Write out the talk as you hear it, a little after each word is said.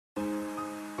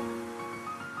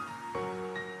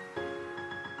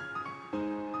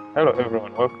Hello,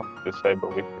 everyone. Welcome to the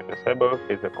Cyber Weekly. The Cyber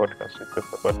Weekly is a podcast we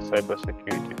talk about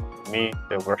cybersecurity. Me,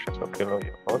 the Russia Sokelo,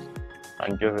 your host,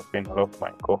 and Josephine Love,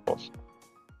 my co-host.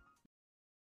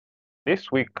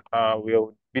 This week,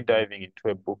 we'll be diving into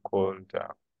a book called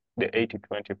The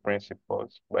 80-20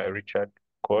 Principles by Richard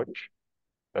Koch.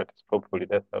 That's how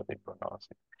they pronounce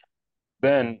it.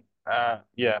 Then,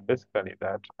 yeah, basically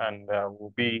that, and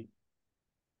we'll be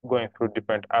going through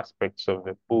different aspects of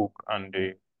the book and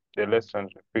the lessons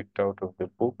we picked out of the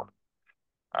book.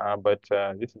 But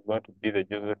this is going to be the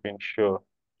Josephine show.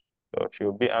 So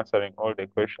she'll be answering all the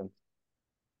questions,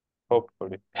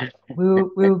 hopefully.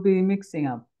 We'll be mixing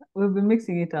up. We'll be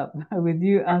mixing it up with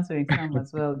you answering some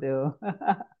as well, though.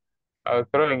 I was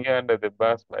throwing you under the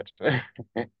bus, but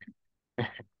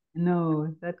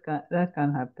No, that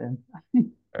can't happen.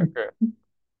 okay.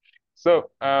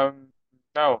 So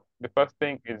now the first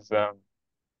thing is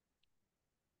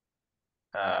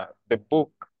the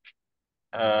book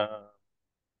uh,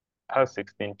 has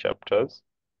 16 chapters,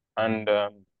 and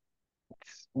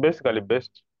it's basically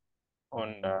based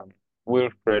on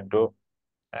Wilfredo.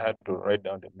 I had to write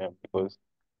down the name because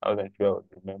I wasn't sure I would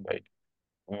remember it.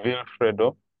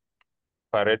 Wilfredo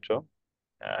Pareto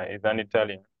is an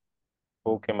Italian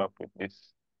who came up with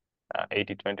this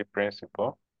 80-20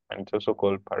 principle, and it's also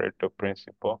called Pareto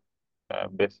principle,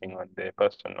 basing on the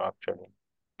person who actually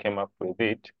came up with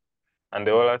it. And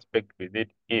the whole aspect with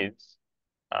it is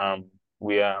um,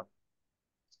 we are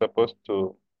supposed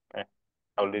to, eh,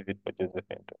 I'll leave it for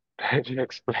Josephine to try to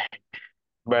explain.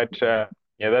 But yeah,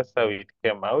 that's how it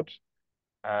came out.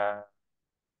 Uh,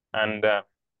 and I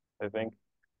think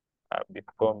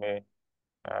before me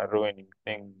ruining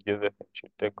things, Josephine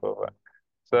should take over.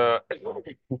 So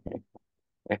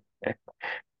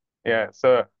yeah,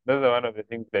 so those are one of the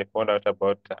things I found out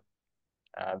about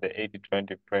the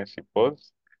 80-20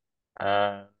 principles.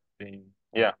 Uh, the,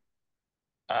 yeah,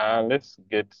 let's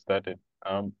get started.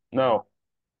 Now,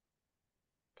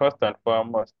 first and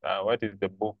foremost, what is the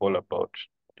book all about,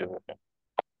 Josephine?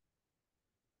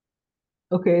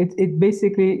 Okay, it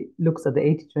basically looks at the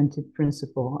 80-20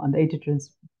 principle, and the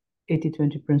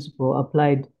 80-20 principle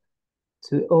applied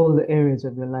to all the areas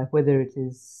of your life, whether it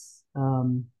is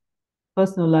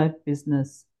personal life,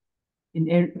 business, in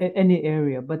any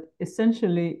area. But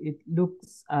essentially, it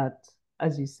looks at,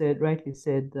 as you said, rightly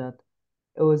said, that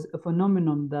it was a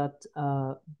phenomenon that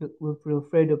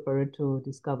Wilfredo Pareto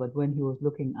discovered when he was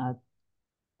looking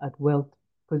at wealth,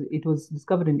 because it was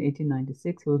discovered in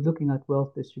 1896. He was looking at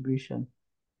wealth distribution,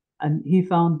 and he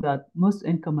found that most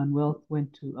income and wealth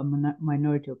went to a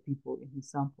minority of people in his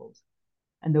samples,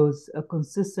 and there was a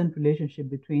consistent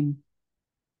relationship between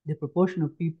the proportion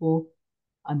of people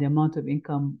and the amount of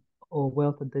income or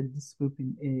wealth that this group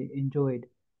enjoyed.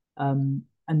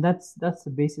 And that's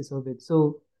the basis of it.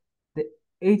 So the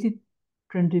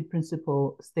 80-20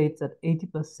 principle states that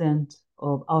 80%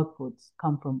 of outputs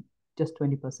come from just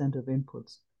 20% of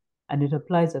inputs. And it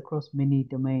applies across many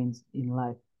domains in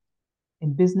life.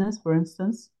 In business, for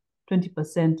instance,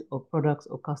 20% of products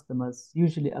or customers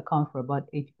usually account for about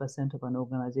 80% of an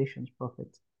organization's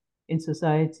profits. In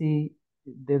society,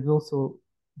 there's also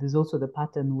there's also the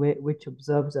pattern which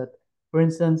observes that, for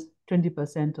instance,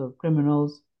 20% of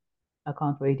criminals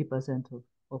account for 80%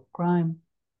 of crime,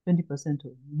 20%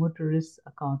 of motorists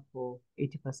account for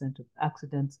 80% of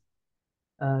accidents,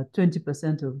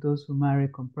 20% of those who marry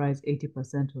comprise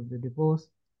 80% of the divorce,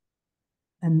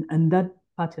 and that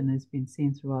pattern has been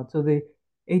seen throughout. So the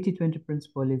 80-20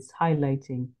 principle is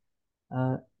highlighting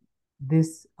uh,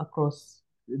 this across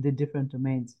the different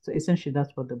domains. So essentially,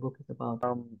 that's what the book is about.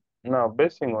 Now,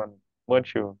 basing on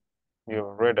what you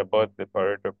read about the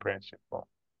Pareto principle,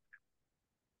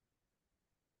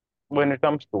 when it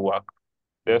comes to work,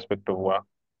 the aspect of work,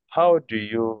 how do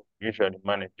you usually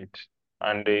manage it?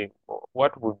 And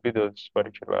what would be those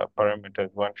particular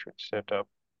parameters one should set up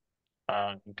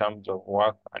in terms of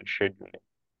work and scheduling?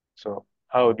 So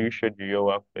how do you schedule your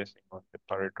work based on the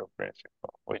Pareto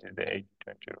principle, which is the 80-20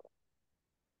 rule?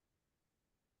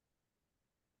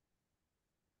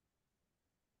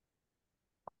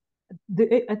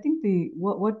 I think the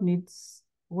what needs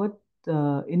what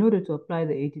in order to apply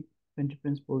the 80-20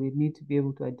 principle, you need to be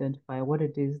able to identify what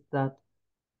it is that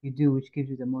you do which gives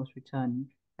you the most return.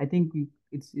 I think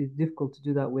it's difficult to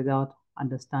do that without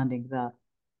understanding that.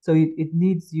 So it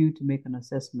needs you to make an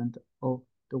assessment of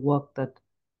the work that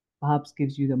perhaps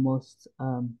gives you the most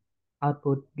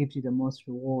output, gives you the most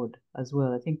reward as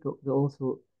well. I think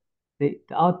also the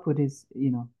output is,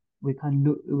 we can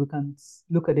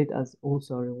look at it as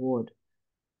also a reward.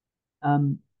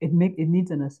 It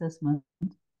needs an assessment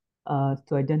to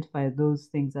identify those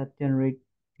things that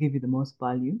give you the most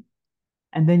value.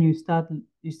 and then you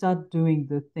start doing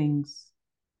the things,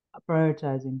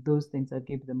 prioritizing those things that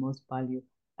give you the most value,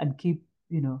 and keep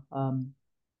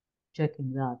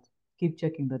checking that, keep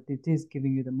checking that it is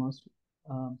giving you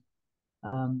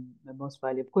um, the most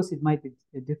value. Of course, it might be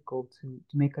difficult to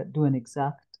do an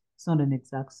exact. It's not an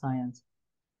exact science,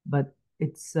 but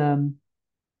it's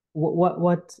what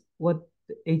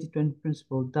the 80/20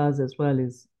 principle does as well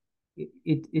is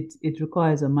it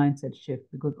requires a mindset shift,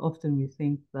 because often we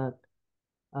think that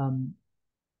um,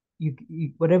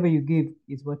 whatever you give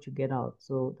is what you get out.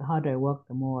 So the harder I work,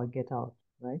 the more I get out,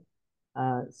 right?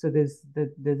 So there's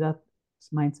that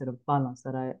mindset of balance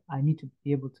that I need to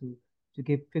be able to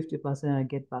give 50%, I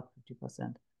get back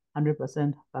 50%,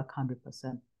 100% back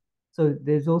 100%. So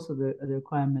there's also the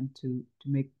requirement to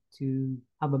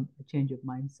have a change of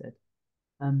mindset.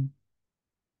 Um,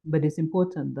 but it's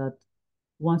important that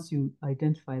once you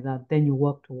identify that, then you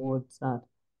work towards that.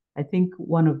 I think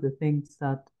one of the things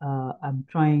that I'm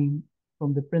trying,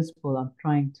 from the principle I'm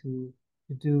trying to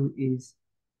do is,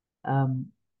 um,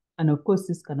 and of course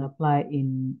this can apply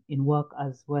in work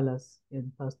as well as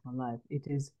in personal life. It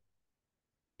is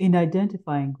in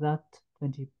identifying that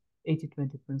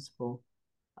 80/20 principle.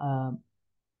 Um,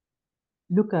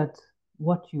 Look at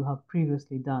what you have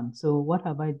previously done. So what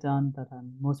have I done that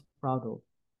I'm most proud of?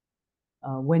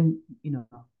 When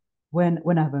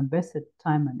when I've invested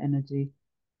time and energy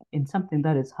in something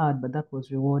that is hard but that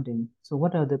was rewarding. So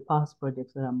what are the past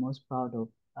projects that I'm most proud of,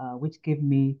 which give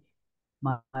me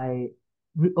my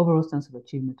overall sense of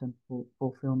achievement and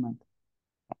fulfillment?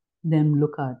 Then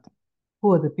look at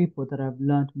who are the people that I've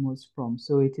learned most from.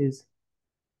 So it is,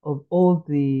 of all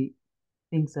the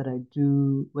things that I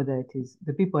do, whether it is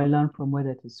the people I learn from,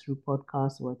 whether it is through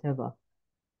podcasts or whatever,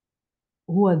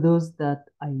 who are those that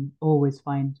I always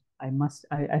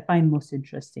I find most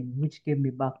interesting, which gave me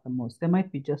back the most. There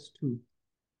might be just two.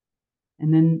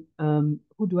 And then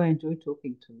who do I enjoy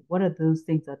talking to? What are those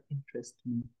things that interest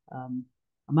me? Am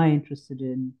I interested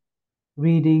in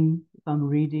reading? If I'm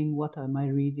reading, what am I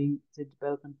reading? Is it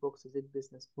development books? Is it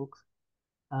business books?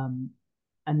 Um,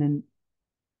 and then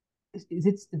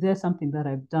is there something that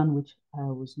I've done which I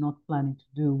was not planning to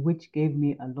do, which gave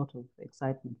me a lot of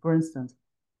excitement? For instance,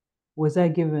 was I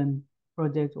given a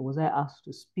project or was I asked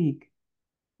to speak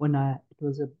when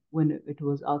it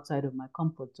was outside of my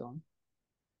comfort zone?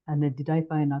 And then did I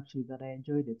find actually that I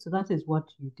enjoyed it? So that is what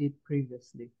you did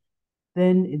previously.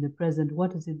 Then in the present,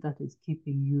 what is it that is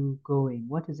keeping you going?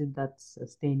 What is it that's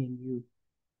sustaining you?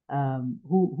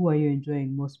 Who are you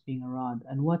enjoying most being around?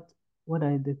 And what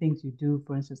are the things you do,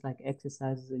 for instance, like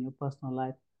exercises in your personal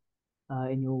life,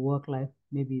 in your work life,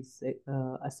 maybe it's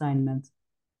assignments.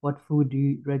 What food do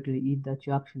you regularly eat that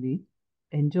you actually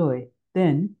enjoy?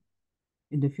 Then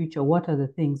in the future, what are the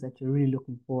things that you're really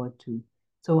looking forward to?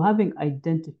 So having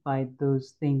identified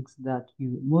those things that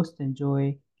you most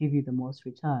enjoy, give you the most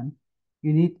return,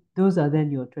 those are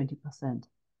then your 20%.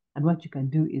 And what you can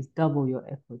do is double your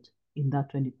effort in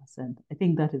that 20%. I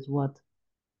think that is what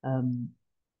um,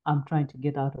 I'm trying to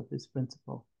get out of this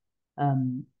principle.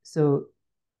 So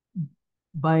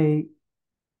by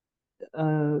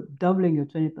doubling your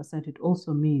 20%, it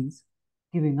also means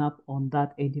giving up on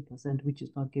that 80%, which is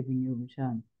not giving you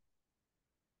return.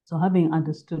 So having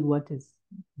understood what is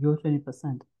your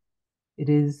 20%, it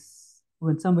is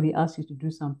when somebody asks you to do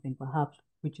something, perhaps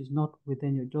which is not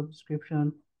within your job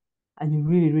description, and you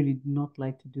really, really do not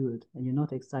like to do it, and you're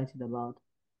not excited about,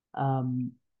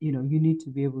 you need to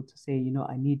be able to say,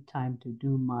 I need time to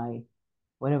do my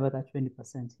whatever that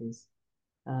 20% is.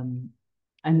 Um,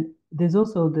 and there's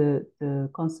also the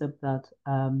concept that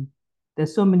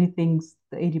there's so many things,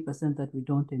 the 80% that we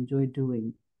don't enjoy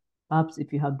doing. Perhaps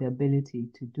if you have the ability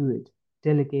to do it,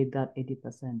 delegate that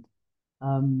 80%.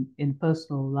 In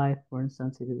personal life, for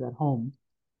instance, it is at home,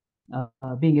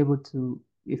 being able to,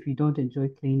 if you don't enjoy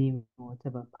cleaning or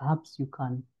whatever, perhaps you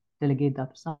can delegate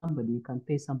that to somebody. You can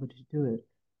pay somebody to do it.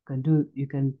 You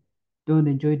can don't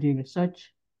enjoy doing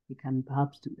research. You can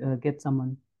perhaps get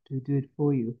someone to do it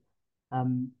for you,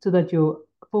 so that you're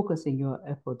focusing your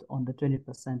effort on the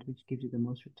 20%, which gives you the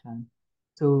most return.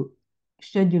 So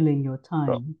scheduling your So,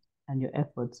 time and your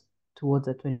efforts towards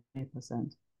the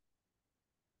 20%.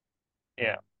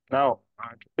 yeah. Now,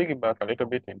 to piggyback a little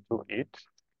bit into it,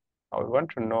 I would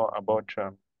want to know about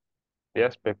the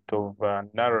aspect of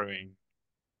narrowing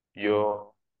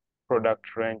your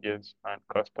product ranges and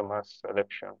customer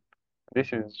selection.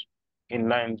 This is in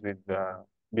lines with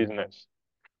business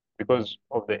because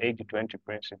of the 80/20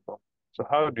 principle. So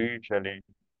how do you usually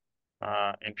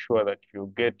ensure that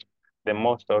you get the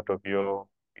most out of your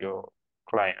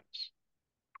clients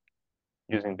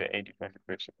using the 80/20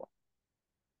 principle?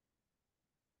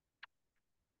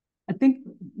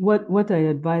 what I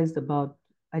advised about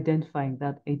identifying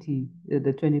that 80, the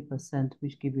 20%,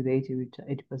 which give you the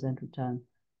 80% return.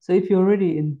 So if you're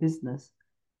already in business,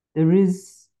 there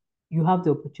is, you have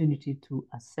the opportunity to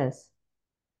assess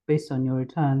based on your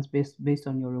returns, based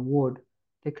on your reward,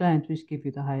 the clients which give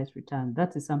you the highest return.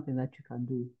 That is something that you can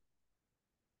do.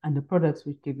 And the products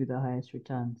which give you the highest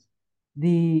returns.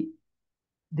 The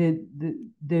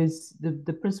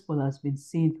the principle has been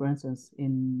seen, for instance,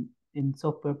 in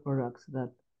software products that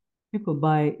people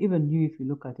buy, even you, if you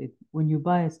look at it, when you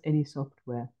buy any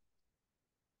software,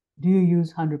 do you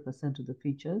use 100% of the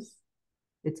features?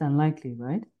 It's unlikely,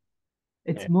 right?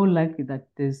 It's Yeah. more likely that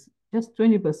there's just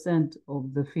 20%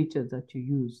 of the features that you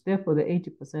use. Therefore, the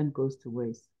 80% goes to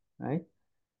waste, right?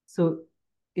 So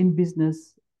in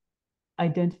business,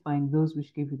 identifying those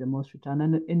which give you the most return.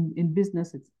 And in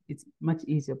business, it's much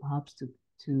easier perhaps to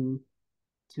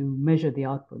to measure the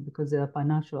output because there are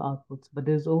financial outputs, but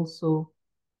there's also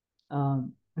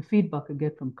the feedback you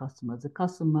get from customers. The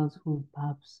customers who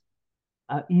perhaps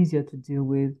are easier to deal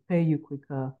with, pay you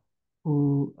quicker,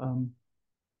 who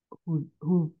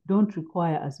who don't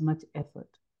require as much effort.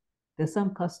 There's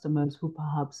some customers who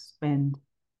perhaps spend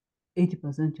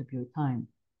 80% of your time,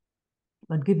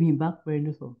 but giving you back very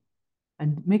little.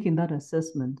 And making that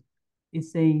assessment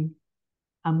is saying,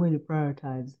 I'm going to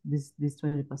prioritize this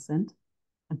 20%,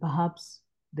 and perhaps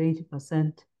the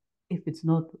 80%, if it's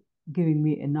not giving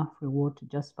me enough reward to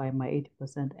justify my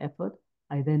 80% effort,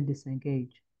 I then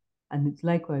disengage. And it's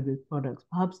likewise with products.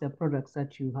 Perhaps there are products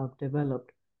that you have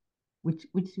developed which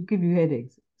give you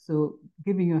headaches. So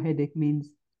giving you a headache means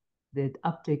that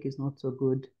uptake is not so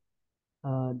good.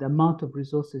 The amount of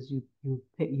resources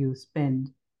you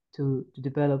spend to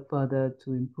develop further,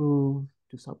 to improve,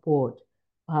 to support,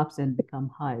 perhaps then become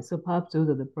high. So perhaps those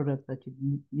are the products that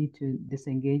you need to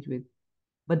disengage with.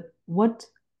 But what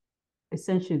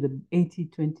essentially the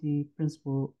 80-20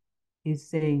 principle is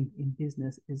saying in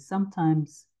business is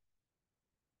sometimes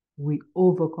we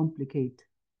overcomplicate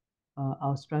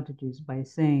our strategies by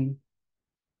saying,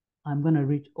 I'm going to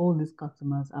reach all these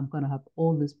customers, I'm going to have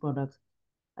all these products.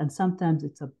 And sometimes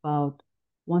it's about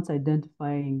once you've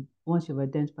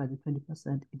identified the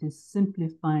 20%, it is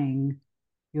simplifying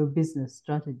your business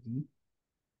strategy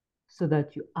so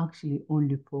that you actually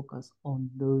only focus on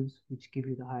those which give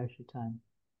you the highest return.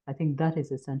 I think that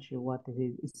is essentially what it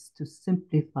is. It's to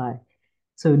simplify.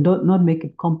 So don't not make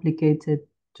it complicated,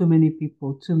 too many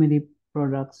people, too many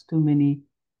products, too many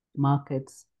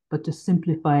markets, but to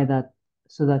simplify that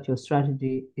so that your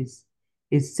strategy is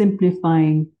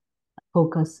simplifying,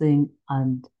 focusing,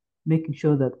 and making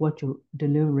sure that what you're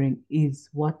delivering is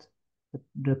what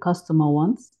the customer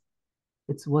wants.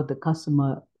 It's what the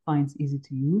customer finds easy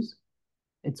to use.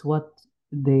 It's what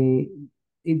they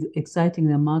it's exciting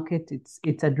the market.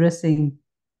 It's addressing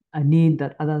a need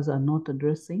that others are not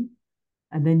addressing,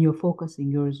 and then you're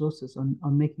focusing your resources on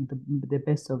making the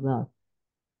best of that.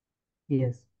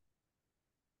 Yes.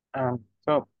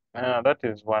 So that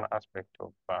is one aspect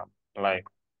of like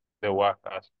the work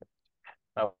aspect.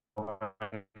 Now,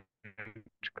 when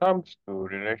it comes to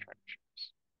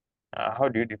relationships, how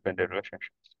do you defend the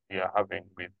relationships you're having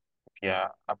with if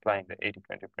you're applying the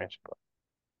 80-20 principle?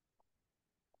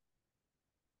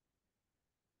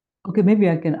 Okay, maybe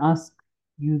I can ask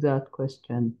you that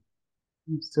question.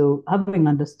 So, having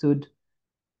understood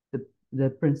the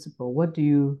principle,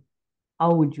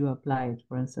 how would you apply it,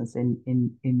 for instance,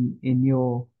 in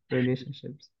your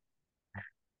relationships?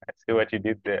 I see what you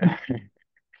did there.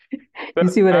 So, You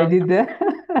see what I did there?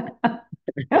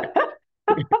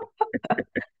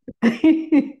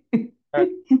 uh,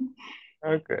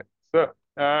 okay. So,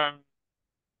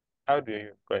 how do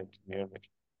you going to be honest?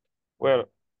 Well,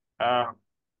 um,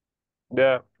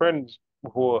 there are friends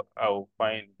who I'll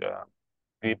find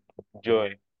deep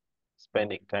joy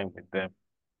spending time with them.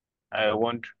 I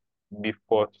won't be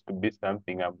forced to be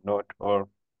something I'm not or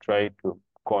try to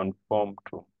conform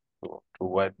to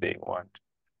what they want.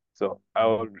 So I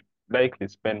would likely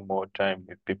spend more time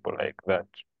with people like that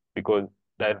because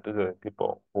those are the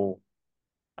people who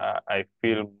I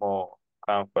feel more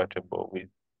comfortable with.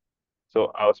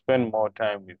 So I'll spend more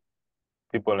time with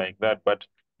people like that, but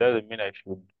doesn't mean I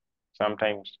should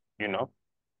sometimes,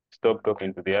 stop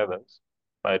talking to the others.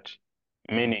 But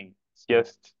meaning it's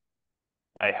just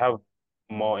I have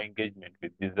more engagement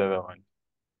with these other ones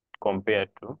compared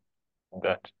to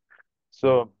that.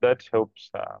 So that helps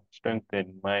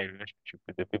strengthen my relationship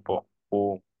with the people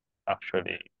who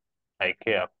actually I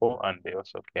care for and they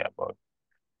also care about.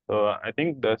 So I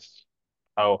think that's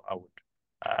how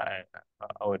I,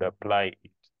 I would apply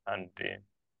it. And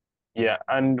yeah,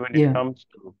 and when it Yeah. comes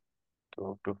to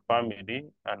family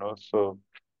and also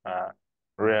uh,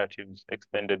 relatives,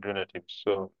 extended relatives.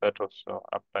 So that also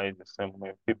applies the same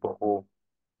way. People who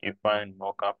you find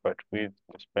more comfort with,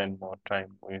 you spend more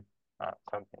time with,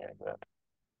 something like that.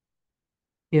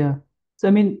 Yeah. So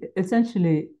I mean,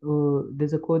 essentially,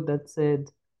 there's a quote that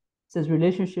says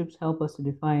relationships help us to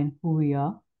define who we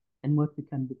are and what we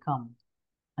can become.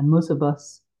 And most of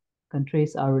us can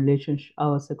trace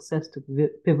our success to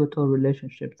pivotal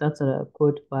relationships. That's a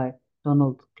quote by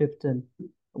Donald Clifton,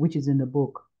 which is in the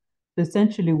book. So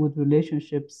essentially, with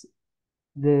relationships,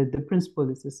 the principle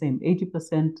is the same.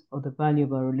 80% of the value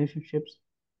of our relationships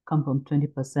come from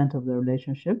 20% of the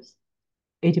relationships.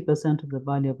 80% of the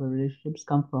value of our relationships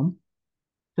come from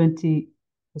 20%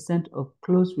 of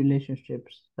close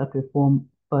relationships that we form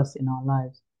first in our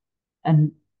lives.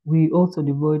 And we also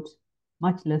devote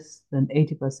much less than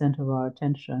 80% of our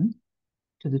attention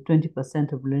to the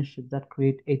 20% of relationships that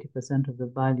create 80% of the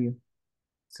value.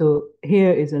 So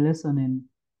here is a lesson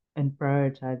in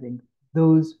prioritizing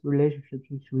those relationships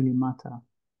which really matter.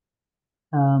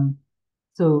 Um,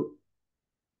 so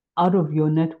out of your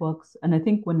networks, and I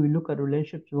think when we look at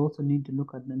relationships, we also need to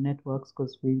look at the networks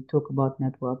because we talk about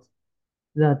networks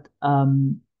that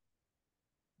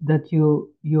that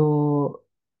you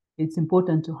it's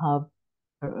important to have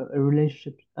a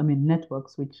relationship, I mean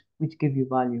networks which give you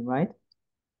value, right?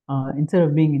 Instead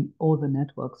of being in all the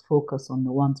networks, focus on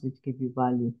the ones which give you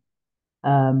value.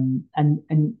 And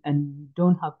you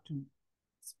don't have to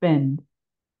spend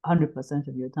 100%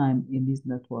 of your time in these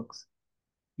networks.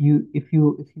 If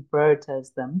you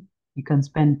prioritize them, you can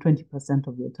spend 20%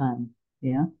 of your time,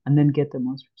 yeah, and then get the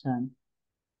most return.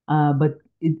 But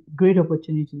it great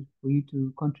opportunities for you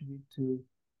to contribute to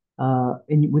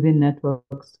within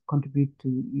networks, contribute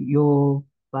to your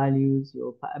values,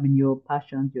 I mean your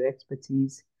passions, your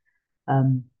expertise,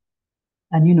 um,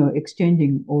 and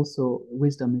exchanging also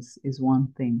wisdom is one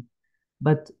thing.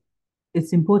 But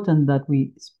it's important that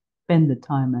we spend the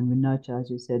time and we nurture, as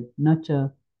you said,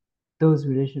 nurture those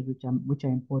relationships which are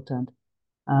important,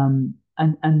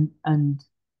 and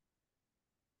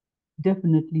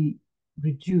definitely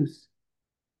reduce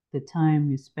the time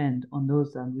you spend on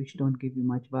those that which don't give you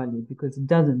much value because it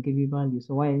doesn't give you value.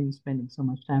 So why are you spending so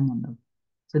much time on them?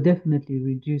 So definitely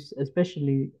reduce,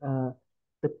 especially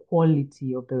the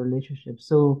quality of the relationship.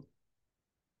 So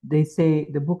they say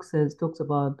the book says talks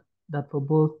about that for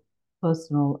both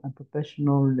personal and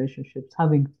professional relationships,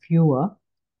 having fewer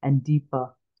and deeper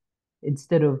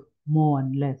instead of more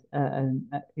and less, and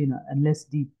less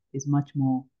deep is much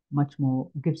more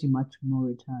gives you much more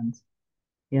returns.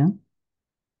 Yeah.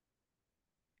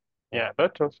 Yeah,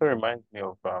 that also reminds me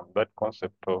of that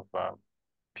concept of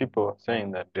people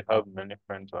saying that they have many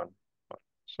friends on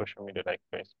social media like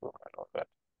Facebook and all that.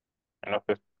 I know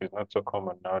Facebook is not so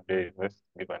common nowadays. Let's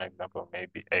give an example,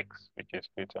 maybe X, which is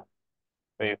Twitter.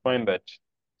 So you find that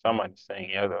someone is saying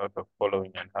he has a lot of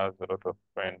following and has a lot of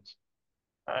friends.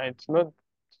 It's not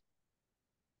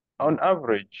on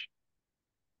average.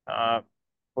 Uh,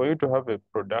 for you to have a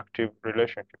productive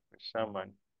relationship with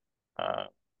someone, uh,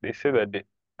 they say that the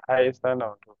highest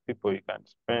amount of people you can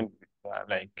spend with,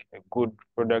 like a good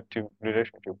productive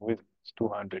relationship with is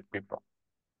 200 people,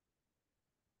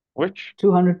 which,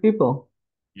 200 people.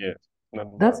 yes, not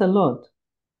more That's than a lot.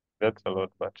 that's a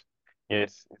lot, but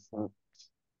yes, it's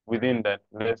within that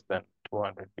less than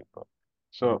 200 people.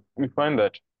 So we find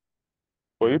that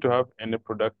for you to have any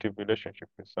productive relationship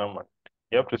with someone,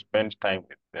 you have to spend time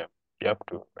with them. You have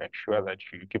to ensure that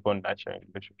you keep on nurturing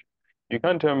relationship. You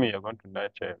can't tell me you're going to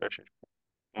nurture a relationship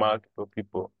with multiple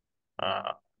people.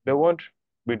 Uh, they won't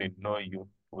really know you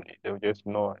fully. They'll just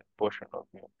know a portion of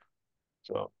you.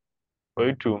 So for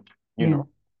you to, you Yeah. know,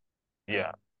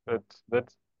 yeah,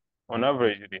 that's on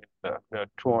average, there are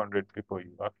 200 people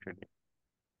you actually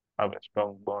have a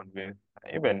strong bond with,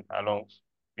 even along,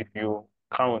 if you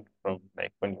count from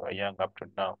like when you were young up to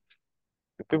now,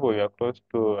 the people you are close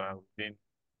to are within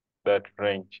that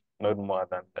range, not more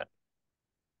than that.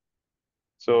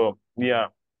 So yeah,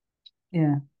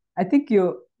 Yeah. I think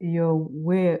you're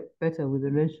way better with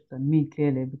the relationship than me,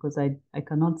 clearly, because I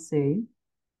cannot say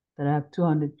that I have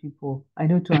 200 people. I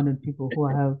know 200 people who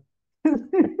I have.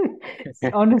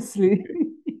 Honestly,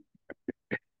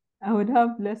 I would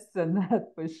have less than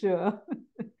that for sure.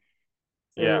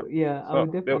 yeah. So yeah, I So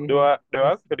would they, definitely they have were they were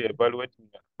less. actually evaluating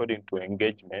according to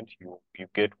engagement you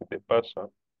get with the person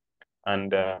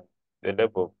and the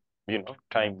level,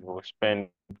 time you will spend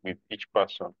with each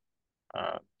person.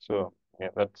 So yeah,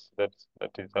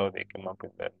 that is how they came up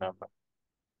with that number.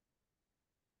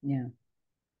 Yeah.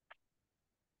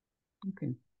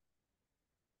 Okay.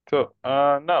 So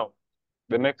now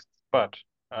the next part.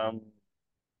 Um,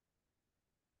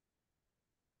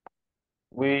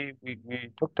 we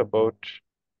talked about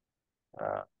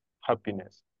uh,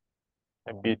 happiness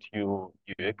a bit. You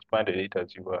expanded it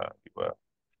as you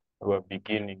were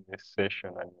beginning this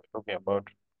session, and you were talking about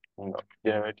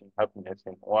generating happiness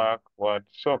in work, what.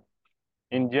 So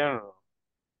in general,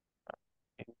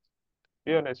 to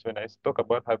be honest, when I talk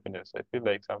about happiness, I feel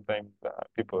like sometimes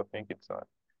people think it's I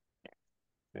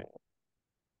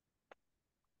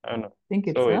don't know. Think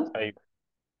it's So it's a like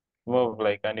more of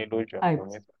like an illusion for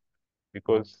me hyped.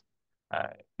 because I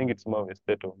think it's more of a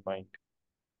state of mind.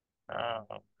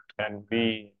 It can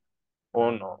be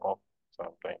on or off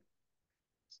sometimes.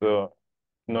 So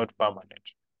not permanent.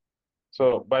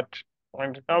 So, but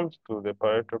when it comes to the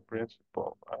Pareto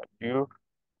principle,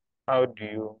 how do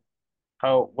you,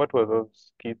 what were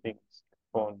those key things you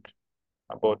found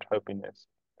about happiness,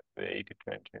 the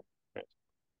 80-20 principle?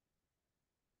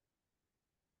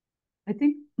 I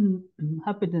think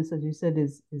happiness, as you said,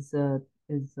 is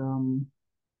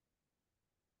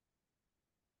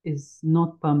is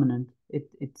not permanent.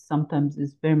 It sometimes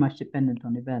is very much dependent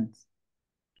on events.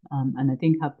 And I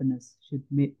think happiness should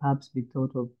perhaps be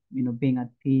thought of, being at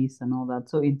peace and all that.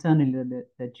 So internally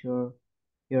that you're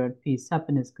at peace.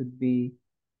 Happiness could be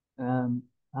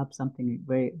perhaps something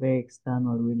very, very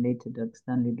external related,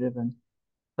 externally driven.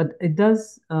 But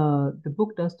the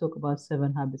book does talk about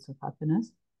 7 habits of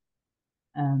happiness.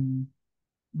 Um,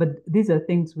 but these are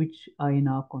things which are in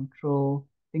our control,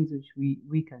 things which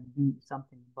we can do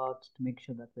something about to make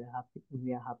sure that we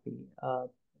are happy.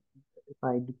 If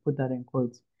I put that in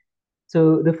quotes.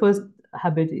 So the first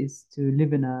habit is to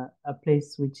live in a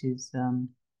place which is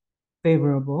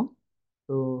favorable.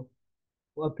 So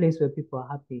a place where people are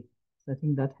happy. So I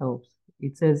think that helps.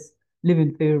 It says live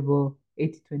in favorable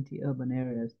 80-20 urban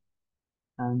areas.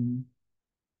 Um,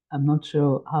 I'm not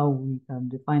sure how we can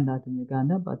define that in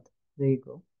Uganda, but there you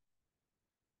go.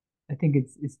 I think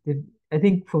I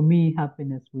think for me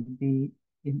happiness would be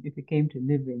if it came to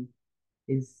living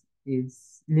is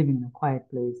living in a quiet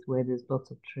place where there's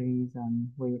lots of trees and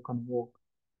where you can walk.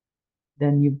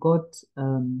 Then you've got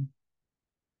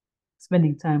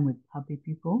spending time with happy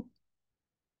people.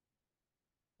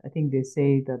 I think they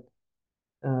say that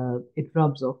it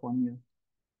rubs off on you.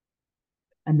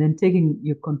 And then taking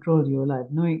you control your life,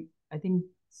 knowing I think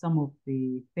some of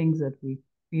the things that we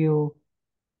feel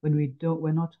when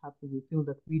we're not happy, we feel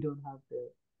that we don't have the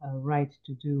right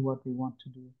to do what we want to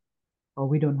do, or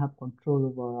we don't have control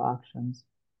over our actions.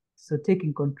 So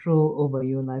taking control over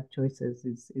your life choices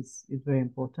is very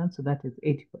important. So that is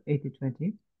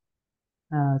 80-20.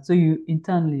 So you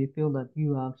internally you feel that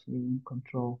you are actually in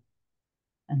control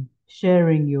and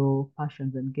sharing your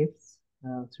passions and gifts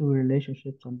through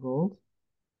relationships and goals.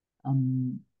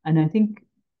 And I think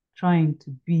trying to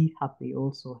be happy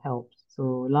also helps.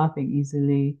 So laughing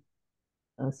easily,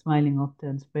 smiling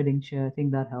often, spreading cheer, I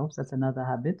think that helps. That's another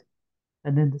habit.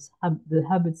 And then the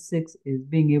habit 6 is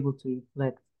being able to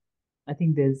reflect. I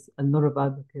think there's a lot of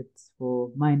advocates for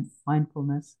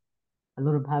mindfulness, a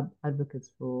lot of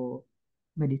advocates for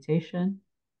meditation,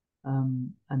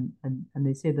 and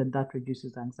they say that that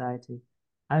reduces anxiety.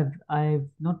 I've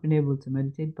not been able to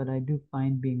meditate, but I do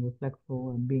find being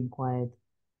reflectful and being quiet,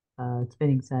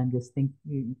 spending time just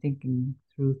thinking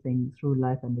through things, through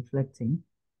life, and reflecting,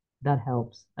 that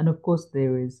helps. And of course,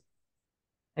 there is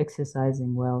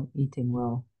exercising well, eating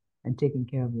well, and taking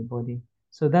care of your body.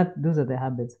 So that those are the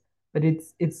habits. But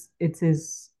it's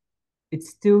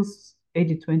still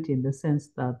 80-20 in the sense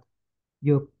that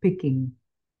you're picking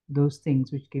those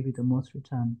things which give you the most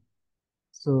return.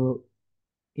 So,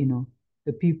 you know,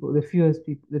 the people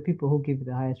who give you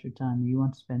the highest return, you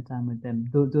want to spend time with them.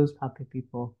 Those happy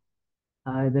people.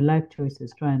 The life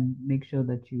choices, try and make sure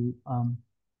that you are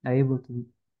able to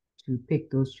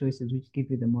pick those choices which give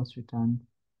you the most return.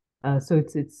 So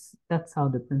it's that's how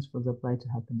the principles apply to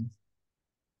happiness.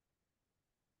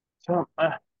 So,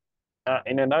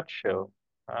 in a nutshell,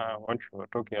 what you were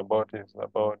talking about is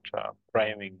about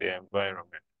priming the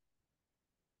environment,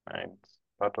 and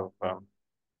part of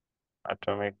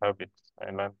atomic habits. I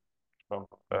learned from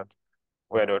that,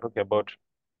 where they were talking about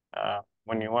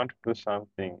when you want to do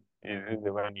something, is this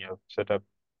the one you have set up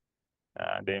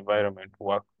the environment to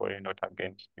work for you, not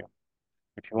against you.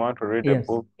 If you want to read a Yes.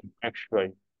 book, make sure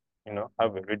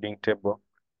have a reading table.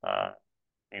 Uh,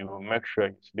 you make sure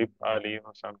you sleep early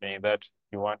or something like that.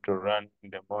 You want to run in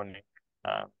the morning.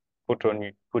 Uh,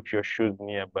 put your shoes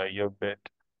nearby your bed.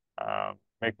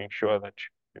 Making sure that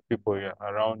the people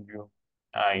around you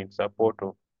are in support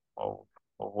of, of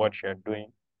what you're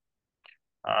doing.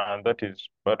 And that is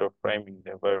part of priming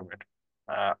the environment.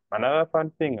 Another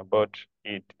fun thing about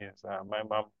it is my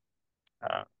mom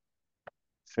uh,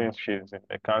 since she's in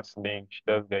the counseling, she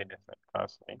does guidance and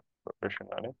counseling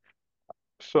professionally.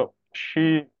 So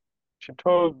she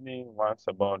told me once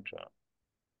about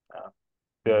uh,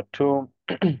 there are two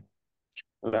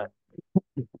le-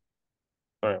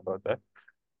 sorry about that.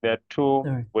 There are two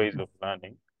Sorry. ways of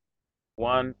learning.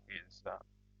 One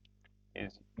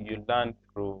is you learn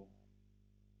through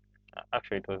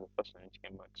actually it was the first one which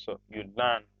came out. So you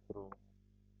learn through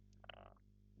uh,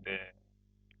 the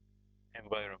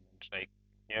environment. Like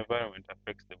the environment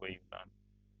affects the way you learn.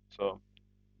 So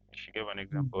she gave an Mm.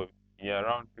 example. You're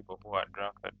around people who are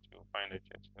drunkards, you'll find that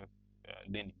you're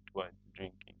leaning towards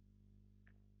drinking.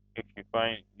 If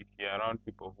you're around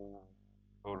people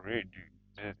who read,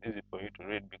 it's easy for you to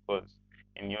read because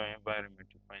in your environment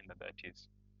you find that that is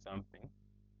something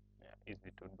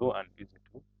easy to do and easy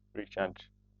to reach. And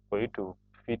for you to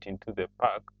fit into the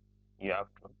pack, you have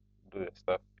to do the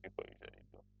stuff people usually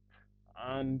do.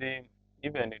 And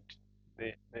even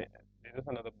there's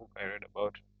another book I read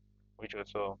about which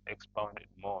also expounded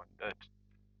more on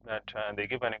that. They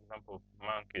give an example of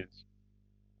monkeys.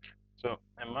 So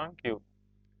a monkey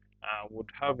would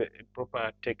have a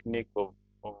proper technique of,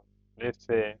 let's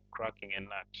say, cracking a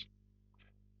nut.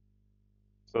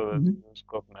 So that's Mhm. use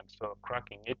coconut. So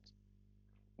cracking it,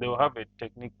 they will have a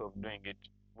technique of doing it,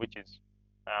 which is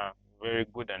uh, very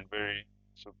good and very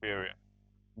superior.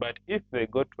 But if they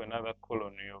go to another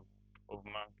colony of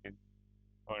monkeys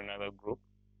or another group,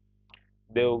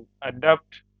 they'll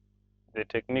adapt the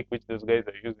technique which those guys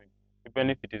are using, even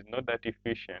if it is not that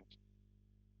efficient,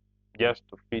 just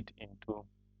to fit into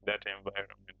that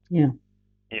environment. Yeah.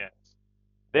 Yes.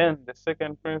 Then the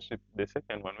second principle, the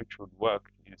second one which would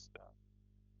work is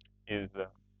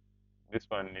this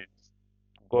one is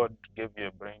God gave you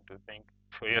a brain to think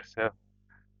for yourself.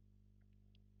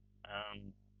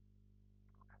 Um,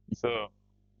 so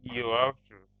you have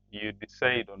to you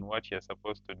decide on what you're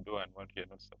supposed to do and what you're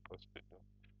not supposed to do.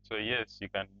 So yes, you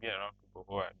can be around people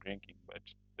who are drinking, but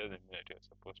it doesn't mean that you're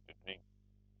supposed to drink.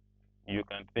 You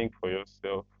can think for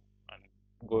yourself and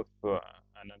go through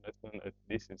and understand that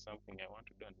this is something I want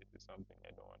to do and this is something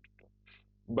I don't want to do.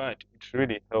 But it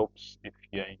really helps if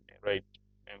you're in the right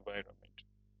environment.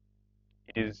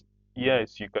 It is,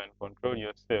 yes, you can control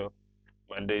yourself,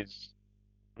 but there's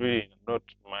really not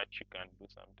much you can do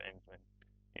sometimes when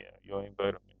your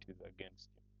environment is against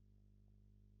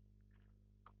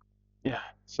you. Yeah.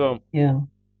 So, Yeah.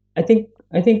 I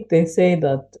think they say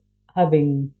that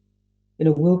having,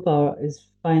 willpower is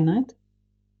finite.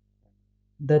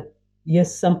 That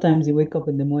yes, sometimes you wake up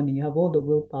in the morning, you have all the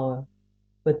willpower,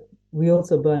 but we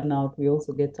also burn out, we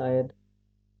also get tired.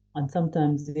 And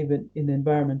sometimes even in an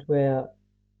environment where,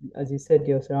 as you said,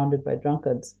 you're surrounded by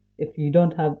drunkards,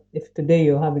 if today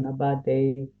you're having a bad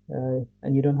day,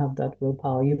 and you don't have that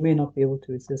willpower, you may not be able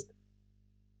to resist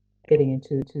getting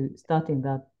into to starting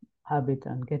that habit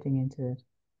and getting into it.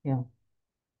 Yeah.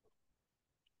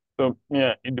 so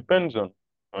yeah, it depends on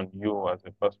you as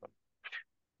a person.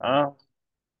 Uh,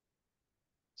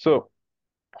 so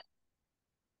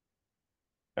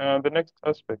the next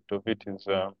aspect of it is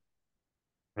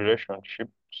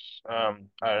relationships.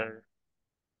 Are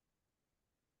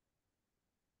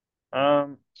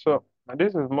so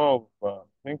this is more of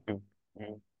I think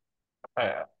you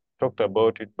uh, talked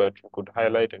about it, but you could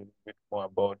highlight a little bit more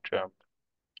about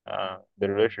the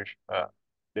relationship,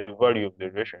 the value of the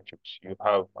relationships you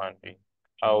have, and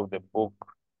how the book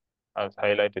has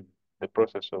highlighted the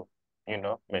process of,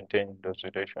 maintaining those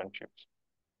relationships.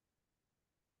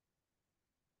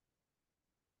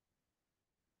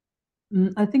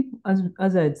 I think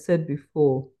as I had said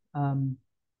before,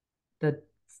 that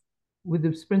with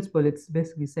this principle, it's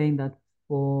basically saying that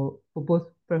for both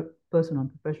personal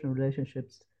and professional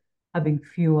relationships, having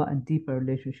fewer and deeper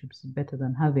relationships is better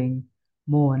than having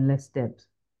more and less depth.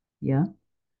 Yeah.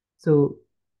 So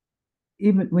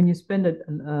even when you spend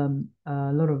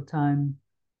a lot of time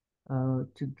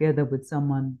together with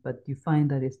someone, but you find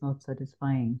that it's not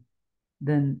satisfying,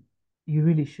 then you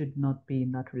really should not be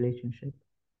in that relationship.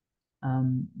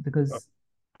 So, Because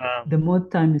the um, more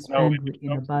time you now, when spend it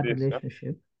in a comes to bad this,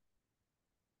 relationship,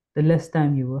 the less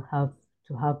time you will have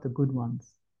to have the good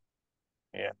ones.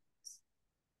 yeah.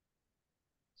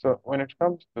 So when it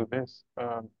comes to this,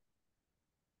 uh,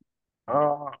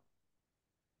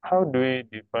 how do we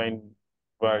define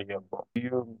valuable?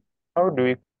 How do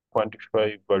we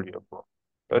quantify valuable?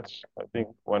 That's, I think,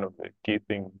 one of the key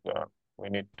things we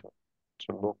need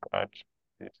to look at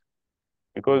this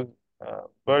because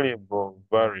variable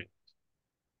vary,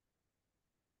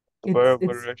 It's variable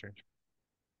it's relationship.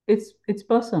 it's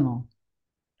personal.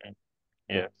 Mm,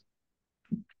 yes,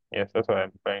 yes, that's what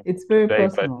I'm trying It's to very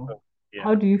divert. personal. Yeah.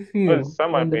 How do you Well, feel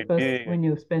someone may be when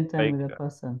you spend time like with a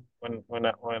person? when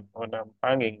I'm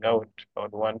hanging out, I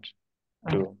would want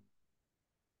Okay.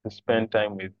 to spend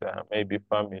time with maybe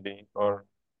family or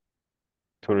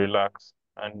to relax.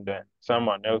 And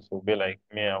someone else will be like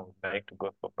me. I would like to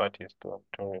go for parties to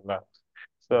relax.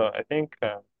 So I think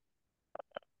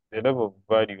the level of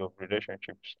value of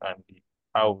relationships and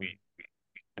how we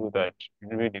do that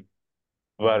really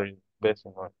varies based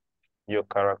on your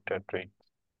character traits.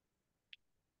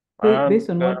 Based And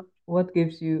on what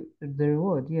gives you the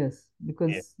reward, yes,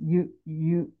 yeah, because you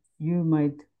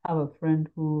might have a friend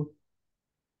who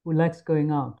likes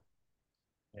going out,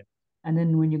 yeah, and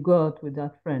then when you go out with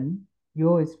that friend, you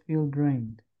always feel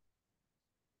drained.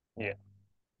 yeah,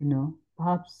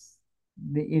 Perhaps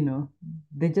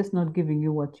they're just not giving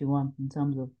you what you want in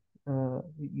terms of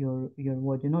your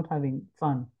reward. You're not having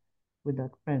fun with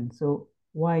that friend. So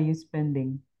why are you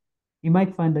spending? You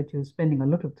might find that you're spending a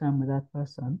lot of time with that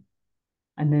person,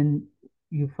 and then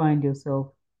you find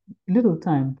yourself little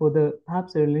time for the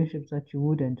perhaps the relationships that you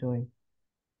would enjoy.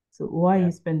 So why are yeah,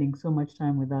 you spending so much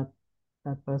time with that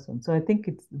person? So I think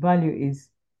its value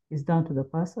is down to the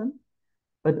person,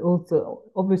 but also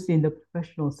obviously in the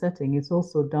professional setting, it's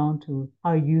also down to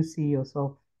how you see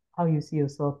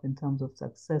yourself in terms of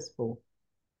successful.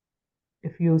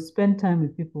 If you spend time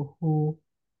with people who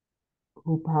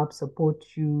perhaps support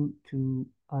you to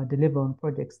deliver on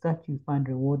projects that you find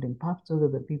rewarding. Perhaps those are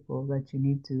the people that you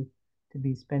need to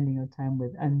be spending your time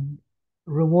with. And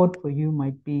reward for you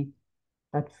might be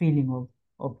that feeling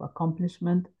of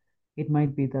accomplishment. It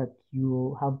might be that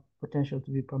you have potential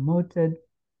to be promoted.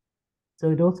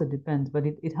 So it also depends, but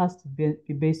it has to be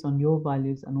based on your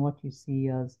values and what you see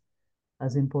as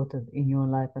important in your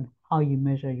life and how you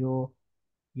measure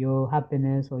your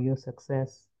happiness or your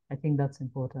success. I think that's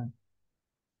important.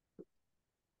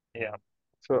 yeah.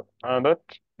 So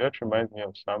that reminds me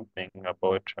of something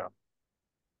about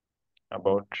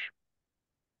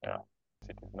yeah,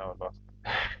 it is now lost.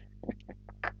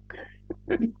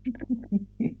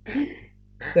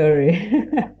 Sorry.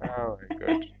 Oh my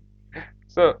God.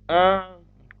 So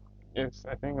yes,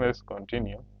 I think let's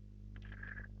continue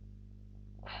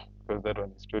because that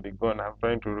one is truly gone. I'm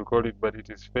trying to record it, but it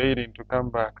is failing to come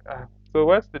back. So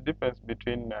what's the difference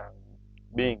between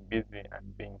being busy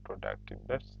and being productive?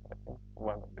 That's, I think,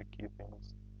 one of the key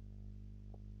things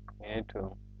we need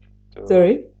to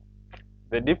Sorry.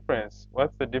 the difference.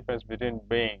 What's the difference between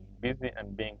being busy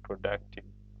and being productive?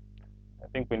 I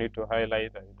think we need to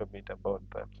highlight a little bit about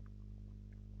that.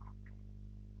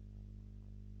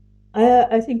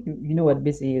 I think you know what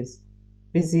busy is.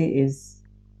 Busy is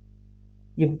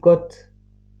you've got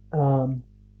um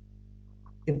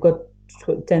you've got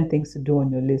 10 things to do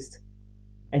on your list,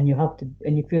 and you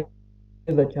feel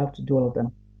that you have to do all of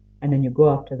them, and then you go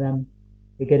after them.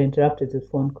 You get interrupted with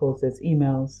phone calls, there's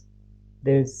emails,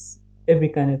 there's every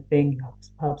kind of thing,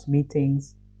 perhaps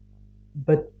meetings,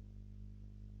 but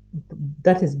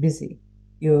that is busy.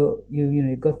 You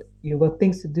got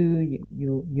things to do.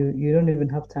 You don't even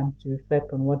have time to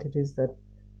reflect on what it is that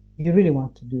you really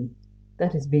want to do.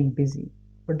 That is being busy.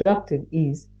 Productive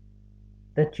is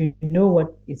that you know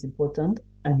what is important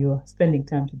and you're spending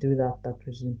time to do that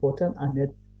which is important, and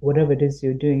that whatever it is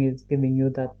you're doing is giving you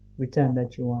that return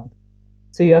that you want.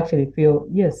 So you actually feel,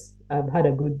 yes, I've had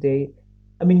a good day.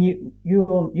 I mean,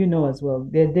 you know as well.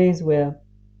 There are days where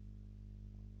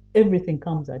everything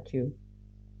comes at you.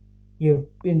 You've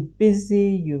been busy,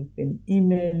 you've been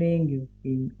emailing, you've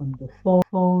been on the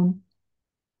phone,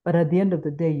 but at the end of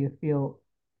the day, you feel,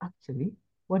 actually,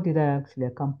 what did I actually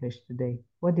accomplish today?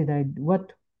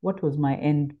 What was my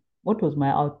end? What was my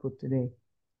output today?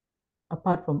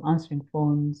 Apart from answering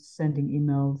phones, sending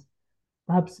emails,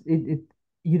 perhaps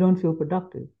you don't feel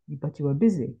productive, but you are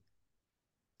busy.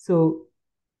 So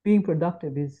being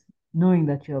productive is knowing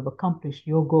that you have accomplished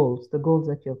your goals, the goals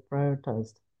that you have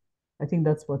prioritized. I think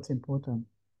that's what's important.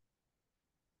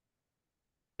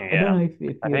 I don't Yeah, know if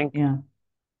I you, think yeah.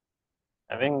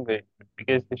 I think the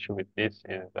biggest issue with this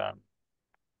is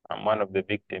I'm one of the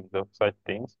victims of such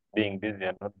things, being busy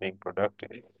and not being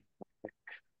productive.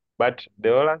 But the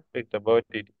whole aspect about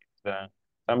it is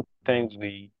sometimes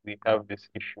we have this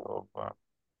issue of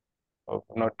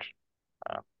not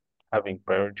uh, having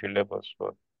priority levels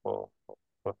for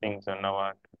things on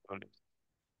our to-do list.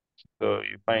 So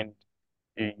you find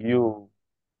you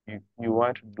you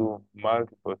want to do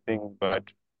multiple things, but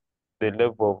the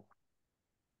level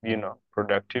of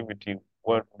productivity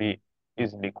won't be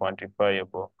easily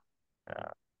quantifiable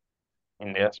uh,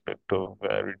 in the aspect of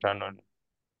return on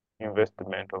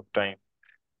investment of time.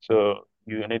 So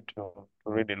you need to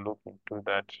really look into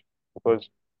that because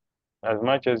as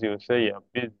much as you say you're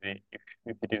busy,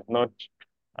 if it is not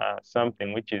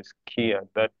something which is key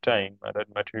at that time, at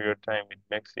that material time, it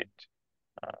makes it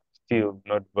still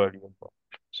not valuable.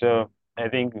 So I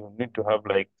think you need to have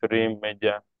like three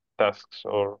major tasks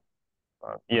or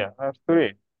yeah,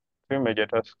 three major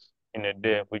tasks in a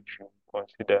day which you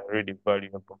consider really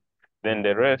valuable. Then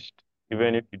the rest,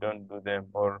 even if you don't do them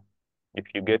or if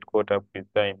you get caught up with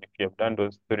time, if you have done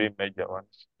those three major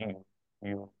ones,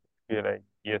 you feel like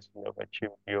yes, you have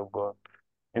achieved your goal.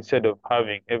 Instead of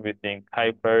having everything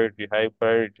high priority,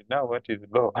 now what is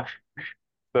low?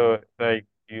 So like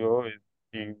you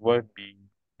won't be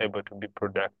able to be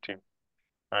productive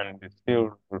and it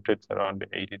still rotates around the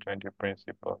 80-20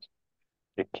 principles.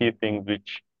 The key things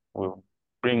which will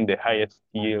bring the highest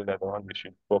yield are the ones we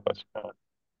should focus on.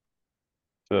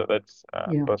 So that's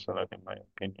Yeah, personal in my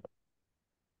opinion.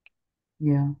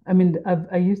 yeah. I mean,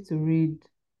 I used to read.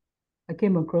 I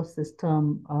came across this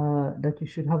term that you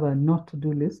should have a not to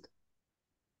do list.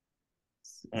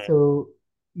 Mm, So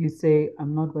you say,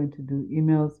 I'm not going to do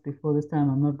emails before this time.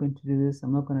 I'm not going to do this.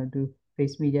 I'm not going to do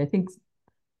face media. I think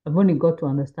I've only got to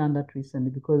understand that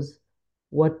recently because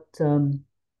what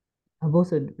I've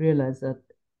also realized that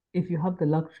if you have the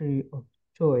luxury of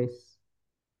choice,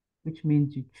 which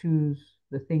means you choose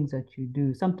the things that you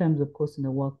do, sometimes, of course, in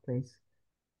the workplace,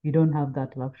 you don't have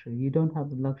that luxury. You don't have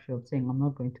the luxury of saying, I'm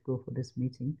not going to go for this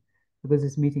meeting because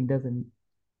this meeting doesn't,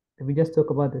 we just talk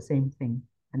about the same thing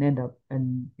and end up,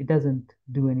 and it doesn't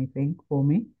do anything for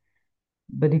me.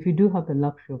 But if you do have the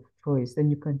luxury of choice, then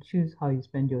you can choose how you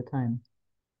spend your time.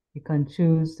 You can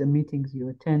choose the meetings you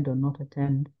attend or not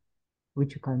attend,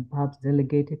 which you can perhaps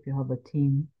delegate if you have a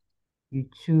team. You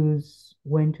choose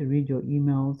when to read your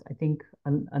emails. I think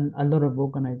a lot of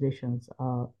organizations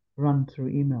are run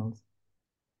through emails.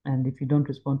 And if you don't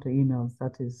respond to emails,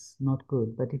 that is not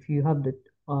good. But if you have the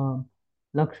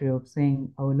luxury of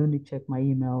saying, I will only check my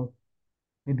email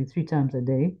maybe 3 times a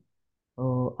day,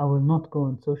 or I will not go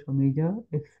on social media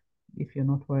if you're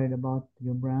not worried about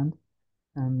your brand.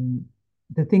 Um,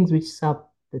 the things which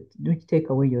which take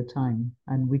away your time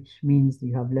and which means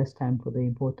you have less time for the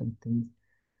important things.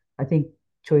 I think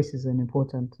choice is an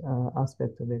important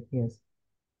aspect of it. Yes.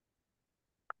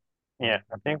 yeah,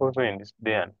 I think also in this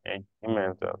day and age,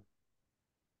 emails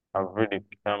have really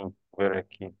become very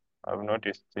key. I've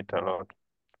noticed it a lot,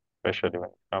 especially when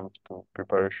it comes to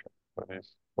preparation for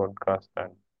this podcast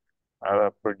and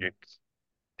other projects,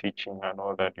 teaching and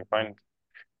all that. You find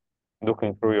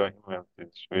looking through your emails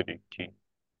is really key.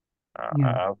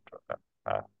 Yeah. I have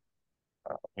to,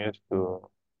 used to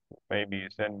maybe you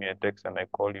send me a text and I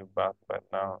call you back, but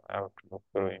now I have to look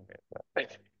through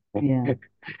Yeah. emails.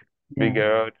 Yeah.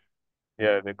 Figure out,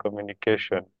 yeah, the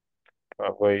communication to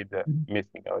avoid Mhm.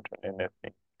 missing out on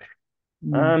anything.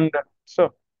 Mm. And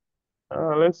so,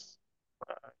 let's,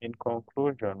 in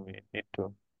conclusion, we need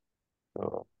to,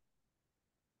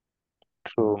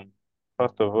 to,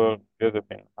 first of all,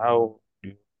 Josephine, how do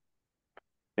you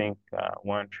think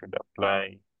one should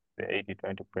apply the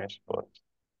 80-20 principles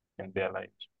in their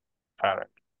lives currently?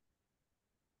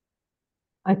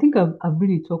 I think I've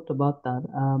really talked about that.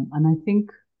 And I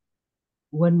think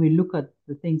when we look at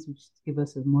the things which give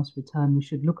us the most return, we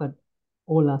should look at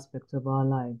all aspects of our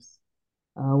lives,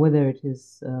 whether it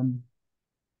is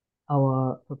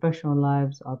our professional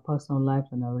lives, our personal lives,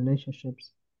 and our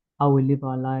relationships, how we live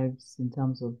our lives in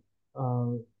terms of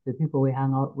the people we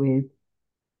hang out with,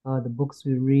 the books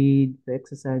we read, the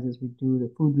exercises we do,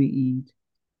 the food we eat,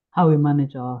 how we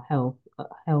manage our health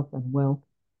and wealth.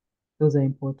 Those are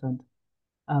important.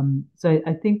 So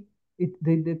I think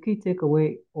the key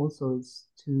takeaway also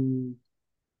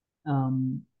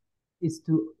um, is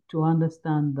to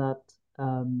understand that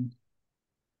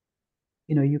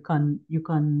you know you can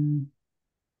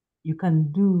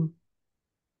do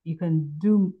you can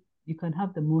do you can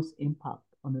have the most impact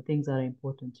on the things that are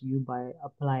important to you by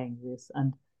applying this.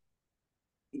 And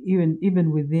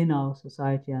even within our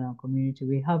society and our community,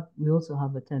 we also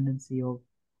have a tendency of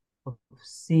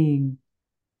seeing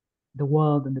the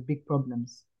world and the big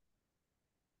problems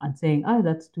and saying, "Ah,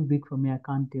 that's too big for me. I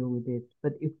can't deal with it."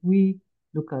 But if we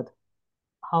look at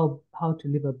how to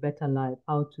live a better life,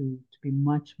 how to be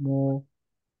much more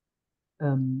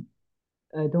um,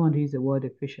 I don't want to use the word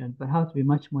efficient, but how to be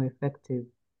much more effective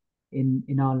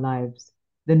in our lives,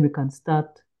 then we can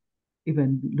start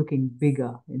even looking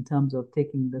bigger in terms of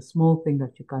taking the small thing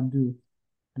that you can do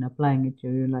and applying it to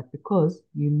your real life because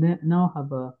you now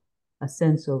have a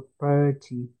sense of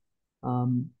priority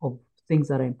of things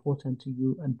that are important to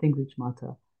you and things which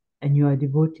matter. And you are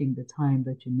devoting the time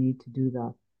that you need to do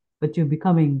that. But you're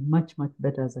becoming much, much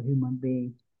better as a human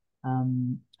being.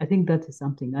 I think that is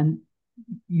something. And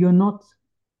you're not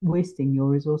wasting your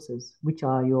resources, which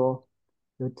are your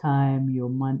time,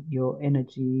 your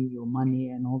energy, your money,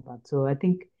 and all that. So I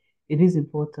think it is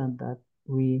important that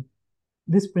we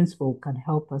this principle can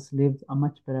help us live a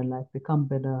much better life, become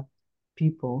better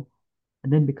people,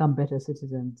 and then become better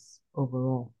citizens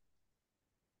overall.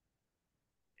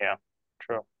 Yeah,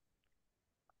 true.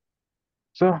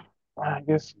 So I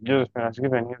guess Josephine has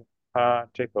given you her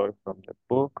takeaway from the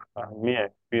book. Me, I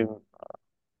feel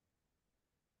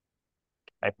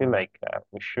like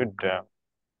we should uh,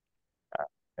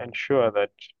 ensure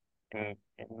that in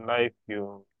life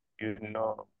you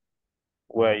know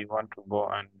where you want to go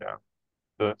and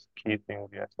those key things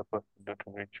you are supposed to do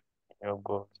to reach your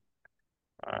goals.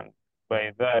 And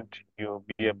by that, you'll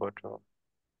be able to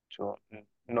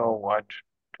know what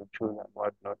to choose and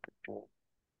what not to choose.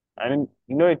 And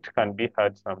it can be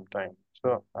hard sometimes.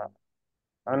 So,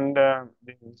 and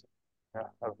this is,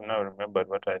 I've now remembered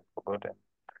what I'd forgotten.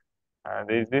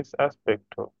 There's this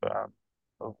aspect of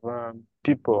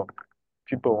people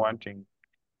wanting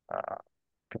uh,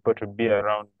 people to be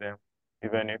around them,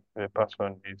 even if the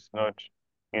person is not,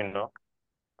 you know,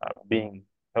 being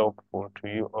helpful to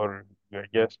you, or you're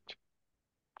just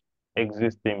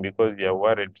existing because you're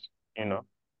worried, you know,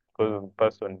 because the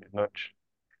person is not,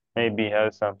 maybe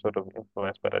has some sort of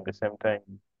influence, but at the same time,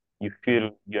 you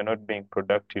feel you're not being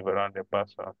productive around the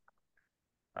person.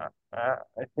 I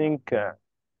think, as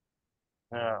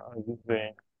you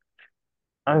say,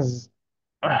 as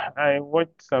I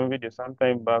watched some video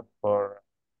sometime back for,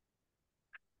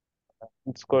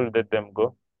 it's called Let Them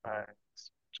Go.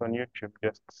 It's on YouTube,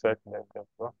 just search Let Them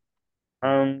Go.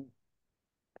 Um,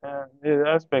 the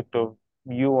aspect of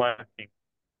you wanting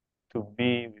to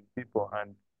be with people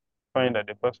and find that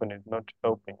the person is not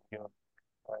helping you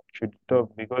should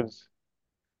stop, because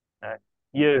uh,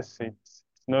 yes, it's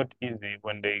not easy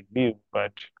when they leave,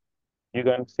 but you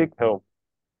can seek help,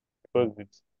 because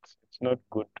it's not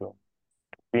good to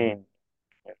be in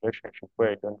a relationship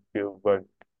where you don't feel valued.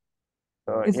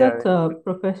 So Is yeah, that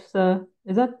Professor?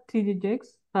 Is that TD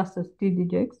Jakes? Pastor TD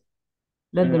Jakes?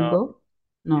 Let them no, go?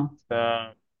 No.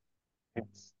 it's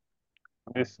it's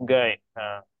this guy.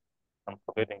 I'm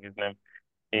forgetting his name.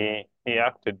 He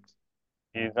acted.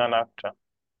 He's an actor.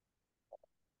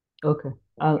 Okay. He's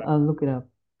I'll look it up.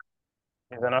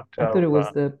 an actor I thought it of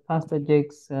was the Pastor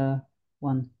Jakes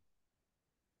one.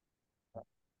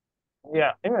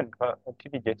 yeah. Even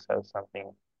TV Jakes has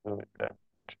something to do with that,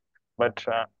 but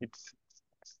it's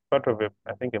part of a,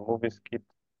 I think, a movie skit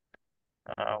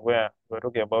where we're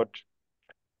talking about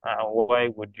why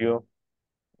would you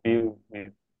be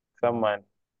with someone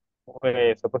where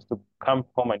you're supposed to come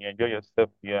home and you enjoy yourself.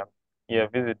 You're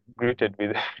greeted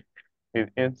with with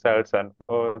insults and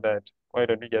all that. Why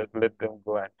don't you just let them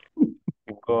go and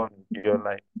you go on with your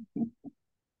life?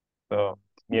 So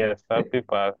yes, some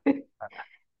people are, as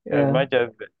Yeah. much as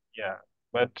yeah,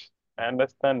 but I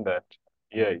understand that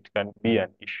yeah, it can be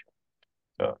an issue.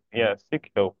 So yeah, seek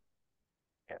help.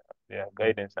 Yeah, there are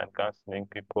guidance and counseling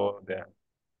people. There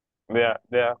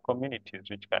are communities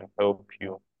which can help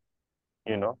you,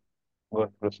 you know,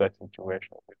 go through such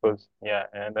situations. Because yeah,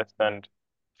 I understand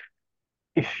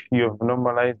if you've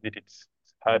normalized it, it's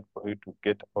hard for you to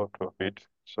get out of it.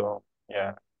 So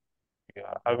yeah, you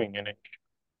are having an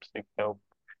issue, seek help.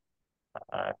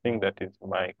 I think that is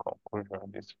my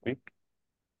conclusion this week.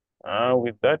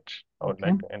 With that, I would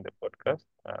Okay. like to end the podcast.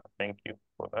 Thank you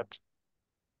for that.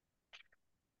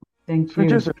 Thank So, you.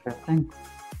 Josephine, Thanks.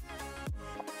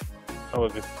 how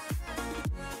was it?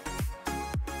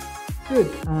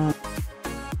 Good.